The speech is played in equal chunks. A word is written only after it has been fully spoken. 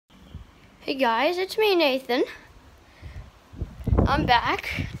Hey guys, it's me, Nathan. I'm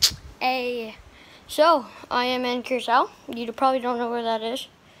back. So I am in Curaçao. You probably don't know where that is.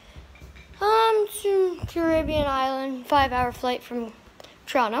 It's a Caribbean island, 5-hour flight from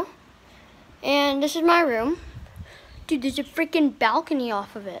Toronto. And this is my room. Dude, there's a freaking balcony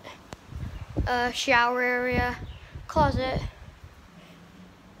off of it. Shower area, closet.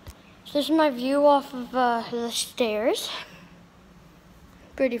 So this is my view off of the stairs.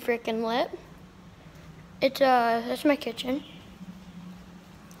 Pretty freaking lit. That's my kitchen.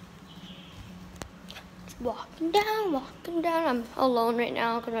 Walking down. I'm alone right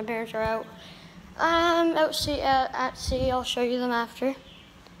now because my parents are out. At sea. I'll show you them after.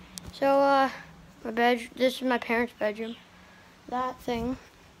 So, this is my parents' bedroom. That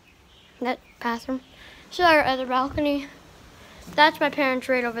bathroom. This is our other balcony. That's my parents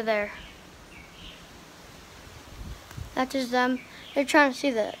right over there. That is them. They're trying to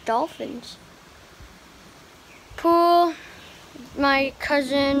see the dolphins. Pool, my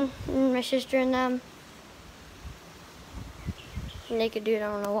cousin, and my sister and them. Naked dude, I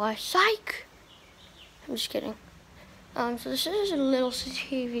don't know why. Psych! I'm just kidding. So this is a little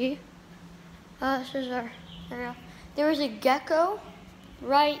TV. This is our area. There was a gecko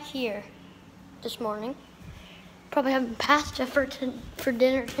right here this morning. Probably having pasta for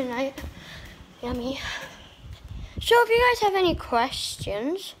dinner tonight. Yummy. So if you guys have any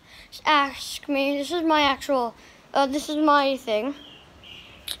questions, just ask me. This is my actual, this is my thing.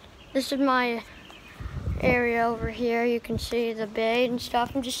 This is my area over here. You can see the bay and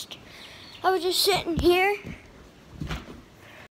stuff. I was just sitting here